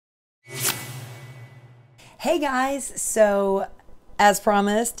Hey guys, so as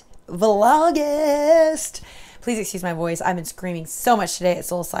promised, vlogist. Please excuse my voice. I've been screaming so much today at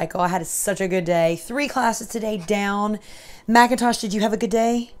SoulCycle. I had such a good day. 3 classes today down. Macintosh, did you have a good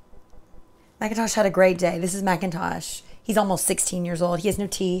day? Macintosh had a great day. This is Macintosh. He's almost 16 years old. He has no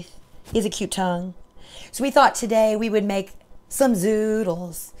teeth. He has a cute tongue. So we thought today we would make some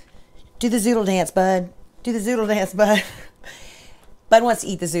zoodles. Do the zoodle dance, bud. Do the zoodle dance, bud. Bud wants to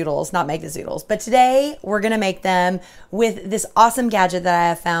eat the zoodles, not make the zoodles. But today, we're going to make them with this awesome gadget that I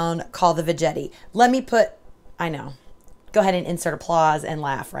have found called the Veggetti. Let me put, I know. Go ahead and insert applause and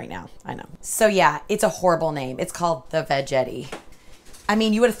laugh right now. I know. So yeah, it's a horrible name. It's called the Veggetti. I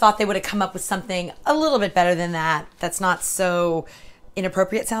mean, you would have thought they would have come up with something a little bit better than that. That's not so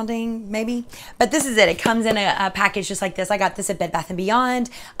inappropriate sounding, maybe. But this is it. It comes in a package just like this. I got this at Bed Bath & Beyond.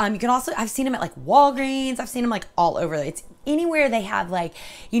 You can also, I've seen them at like Walgreens. I've seen them like all over. It's anywhere they have like,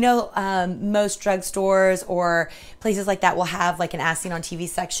 you know, most drugstores or places like that will have like an As Seen on TV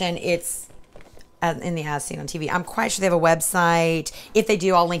section. It's in the As Seen on TV. I'm quite sure they have a website. If they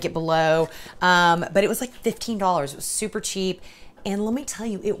do, I'll link it below. But it was like $15. It was super cheap. And let me tell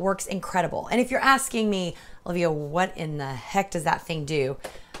you, it works incredible. And if you're asking me, Olivia, what in the heck does that thing do?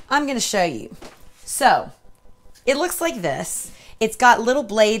 I'm going to show you. So it looks like this. It's got little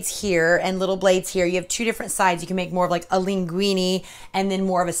blades here and little blades here. You have 2 different sides. You can make more of like a linguine and then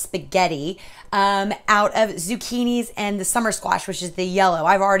more of a spaghetti out of zucchinis and the summer squash, which is the yellow.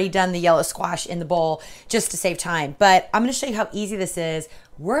 I've already done the yellow squash in the bowl just to save time. But I'm going to show you how easy this is.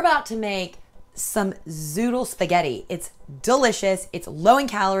 We're about to make some zoodle spaghetti. It's delicious. It's low in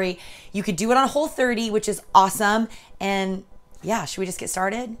calorie. You could do it on Whole30, which is awesome. And yeah, should we just get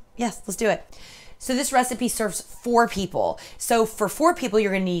started? Yes, let's do it. So this recipe serves 4 people. So for 4 people,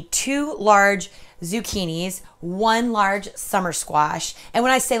 you're gonna need 2 large zucchinis, 1 large summer squash. And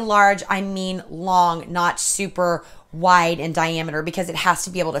when I say large, I mean long, not super wide in diameter, because it has to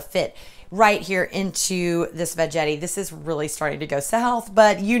be able to fit right here into this Veggetti. This is really starting to go south,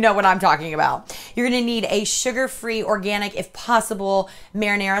 but you know what I'm talking about. You're gonna need a sugar-free, organic, if possible,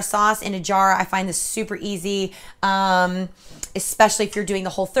 marinara sauce in a jar. I find this super easy, especially if you're doing the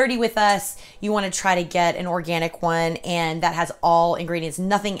Whole30 with us. You wanna try to get an organic one, and that has all ingredients,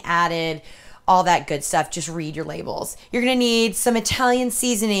 nothing added, all that good stuff. Just read your labels. You're gonna need some Italian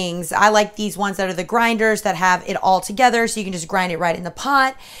seasonings. I like these ones that are the grinders that have it all together, so you can just grind it right in the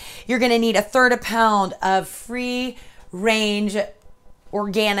pot. You're gonna need 1/3 pound of free range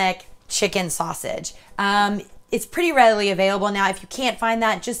organic chicken sausage. It's pretty readily available now. If you can't find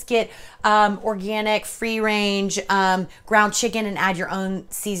that, just get organic, free range ground chicken and add your own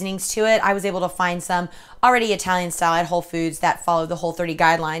seasonings to it. I was able to find some already Italian style at Whole Foods that follow the Whole30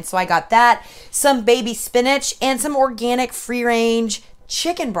 guidelines. So I got that, some baby spinach, and some organic free range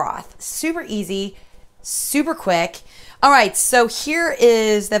chicken broth. Super easy, super quick. All right, so here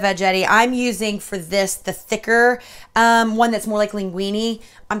is the Veggetti. I'm using for this the thicker one that's more like linguine.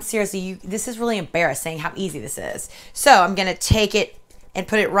 I'm seriously, this is really embarrassing how easy this is. So I'm gonna take it and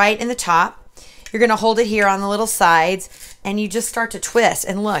put it right in the top. You're gonna hold it here on the little sides, and you just start to twist.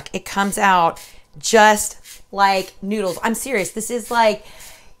 And look, it comes out just like noodles. I'm serious, this is like,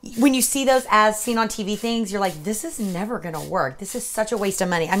 when you see those As Seen on TV things, you're like, this is never gonna work. This is such a waste of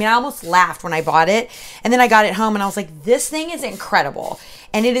money. I mean, I almost laughed when I bought it, and then I got it home and I was like, this thing is incredible.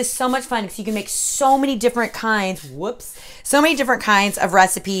 And it is so much fun because you can make so many different kinds, so many different kinds of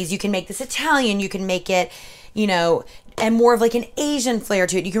recipes. You can make this Italian, you can make it, you know, and more of like an Asian flair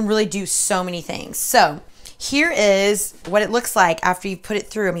to it. You can really do so many things. So here is what it looks like after you put it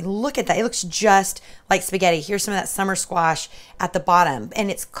through. I mean, look at that. It looks just like spaghetti. Here's some of that summer squash at the bottom.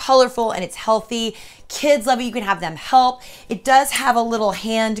 And it's colorful and it's healthy. Kids love it. You can have them help. It does have a little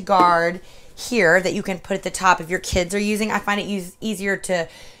hand guard here that you can put at the top if your kids are using. I find it easier to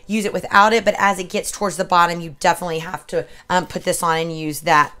use it without it, but as it gets towards the bottom, you definitely have to put this on and use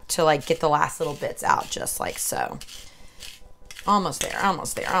that to like get the last little bits out, just like so. Almost there,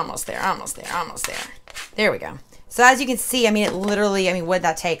 almost there, almost there, almost there, almost there. There we go. So as you can see, I mean, it literally, I mean, what did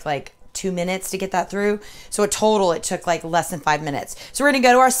that take? Like 2 minutes to get that through? So a total, it took like less than 5 minutes. So we're gonna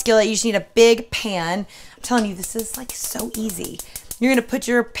go to our skillet. You just need a big pan. I'm telling you, this is like so easy. You're gonna put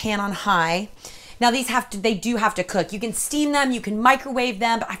your pan on high. Now these they do have to cook. You can steam them, you can microwave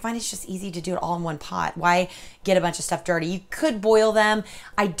them, but I find it's just easy to do it all in one pot. Why get a bunch of stuff dirty? You could boil them.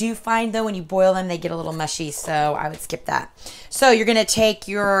 I do find though when you boil them, they get a little mushy, so I would skip that. So you're gonna take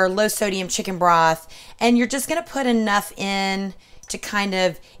your low sodium chicken broth and you're just gonna put enough in to kind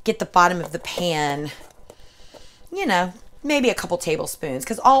of get the bottom of the pan, you know, maybe a couple tablespoons,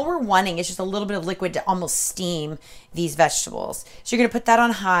 because all we're wanting is just a little bit of liquid to almost steam these vegetables. So you're gonna put that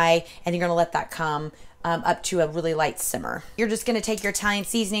on high and you're gonna let that come up to a really light simmer. You're just gonna take your Italian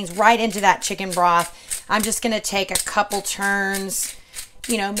seasonings right into that chicken broth. I'm just gonna take a couple turns,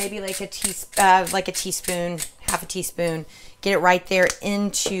 you know, maybe like a teaspoon, half a teaspoon, get it right there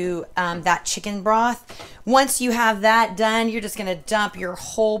into that chicken broth. Once you have that done, you're just gonna dump your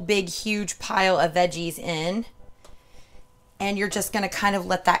whole big, huge pile of veggies in, and you're just gonna kind of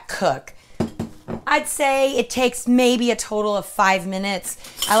let that cook. I'd say it takes maybe a total of 5 minutes.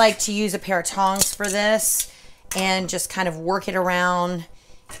 I like to use a pair of tongs for this and just kind of work it around.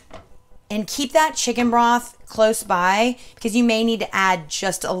 And keep that chicken broth close by because you may need to add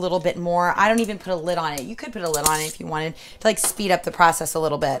just a little bit more. I don't even put a lid on it. You could put a lid on it if you wanted to like speed up the process a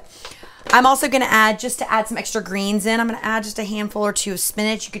little bit. I'm also going to add, just to add some extra greens in, I'm going to add just a handful or two of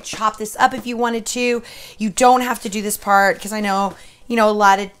spinach. You could chop this up if you wanted to. You don't have to do this part because I know, you know, a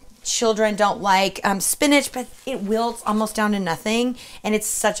lot of children don't like spinach, but it wilts almost down to nothing. And it's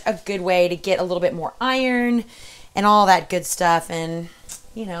such a good way to get a little bit more iron and all that good stuff. And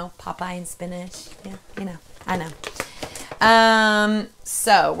you know, Popeye and spinach. Yeah, you know, I know.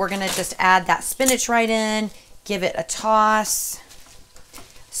 So we're going to just add that spinach right in, give it a toss,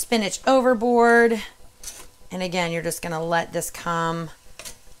 spinach overboard. And again, you're just going to let this come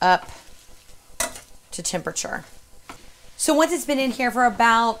up to temperature. So once it's been in here for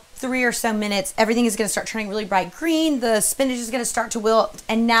about 3 or so minutes, everything is going to start turning really bright green. The spinach is going to start to wilt.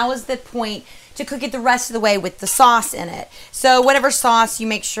 And now is the point to cook it the rest of the way with the sauce in it. So whatever sauce you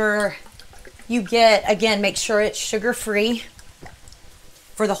make sure you get, again, make sure it's sugar-free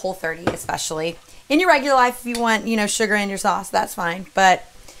for the Whole30 especially. In your regular life, if you want, you know, sugar in your sauce, that's fine. But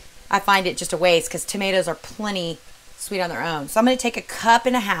I find it just a waste because tomatoes are plenty sweet on their own. So I'm going to take a cup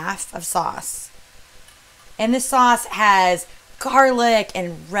and a half of sauce. And this sauce has garlic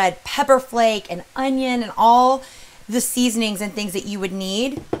and red pepper flake and onion and all the seasonings and things that you would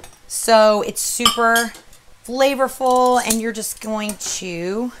need. So it's super flavorful, and you're just going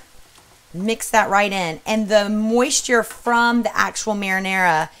to mix that right in. And the moisture from the actual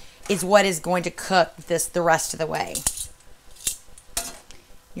marinara is what is going to cook this the rest of the way.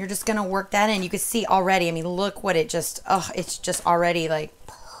 You're just going to work that in. You can see already, I mean, look what it just, oh, it's just already like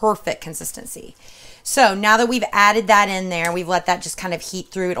perfect consistency. So now that we've added that in there, we've let that just kind of heat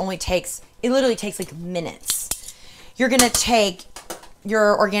through. It literally takes like minutes. You're going to take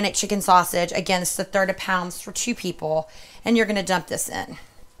your organic chicken sausage, again, it's 1/3 pound for 2 people, and you're going to dump this in.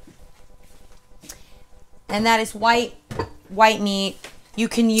 And that is white meat. You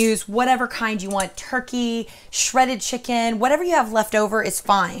can use whatever kind you want, turkey, shredded chicken, whatever you have left over is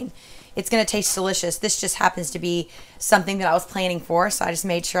fine. It's going to taste delicious. This just happens to be something that I was planning for, so I just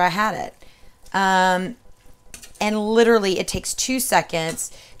made sure I had it. And literally it takes 2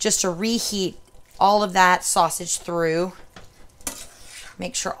 seconds just to reheat all of that sausage through.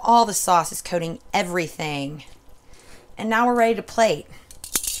 Make sure all the sauce is coating everything. And now we're ready to plate.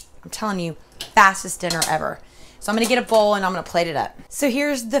 I'm telling you, fastest dinner ever. So I'm going to get a bowl and I'm going to plate it up. So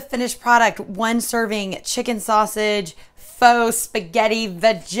here's the finished product. 1 serving chicken sausage, faux spaghetti,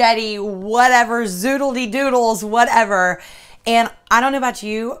 veggetti, whatever, zoodly doodles, whatever. And I don't know about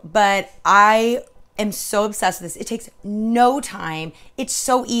you, but I am so obsessed with this. It takes no time. It's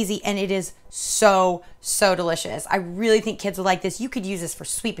so easy, and it is so, so delicious. I really think kids would like this. You could use this for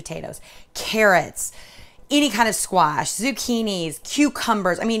sweet potatoes, carrots, any kind of squash, zucchinis,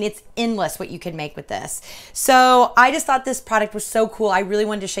 cucumbers. I mean, it's endless what you can make with this. So I just thought this product was so cool. I really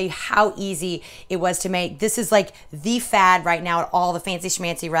wanted to show you how easy it was to make. This is like the fad right now at all the fancy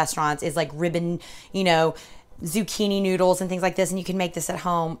schmancy restaurants is like ribbon, you know, zucchini noodles and things like this, and you can make this at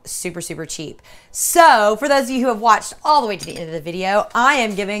home super, super cheap. So for those of you who have watched all the way to the end of the video, I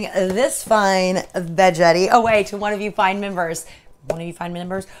am giving this fine Veggetti away to one of you fine members.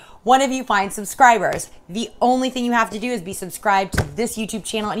 One of you fine subscribers. The only thing you have to do is be subscribed to this YouTube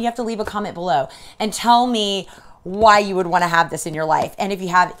channel, and you have to leave a comment below and tell me why you would want to have this in your life, and if you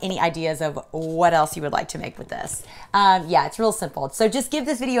have any ideas of what else you would like to make with this. Yeah, it's real simple. So just give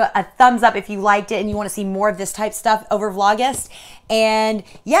this video a thumbs up if you liked it and you want to see more of this type stuff over Vlogust. And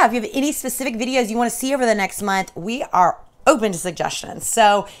yeah, if you have any specific videos you want to see over the next month, we are open to suggestions.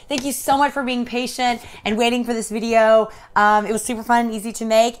 So thank you so much for being patient and waiting for this video. It was super fun and easy to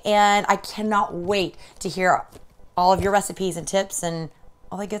make, and I cannot wait to hear all of your recipes and tips and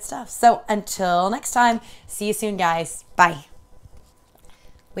all that good stuff. So until next time, see you soon, guys. Bye.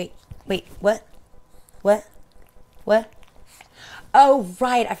 Wait, what? Oh,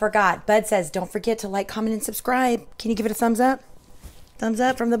 right, I forgot. Bud says, don't forget to like, comment, and subscribe. Can you give it a thumbs up? Thumbs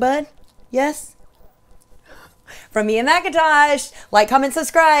up from the Bud? Yes? From me and Macintosh. Like, comment,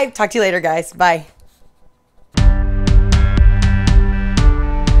 subscribe. Talk to you later, guys. Bye.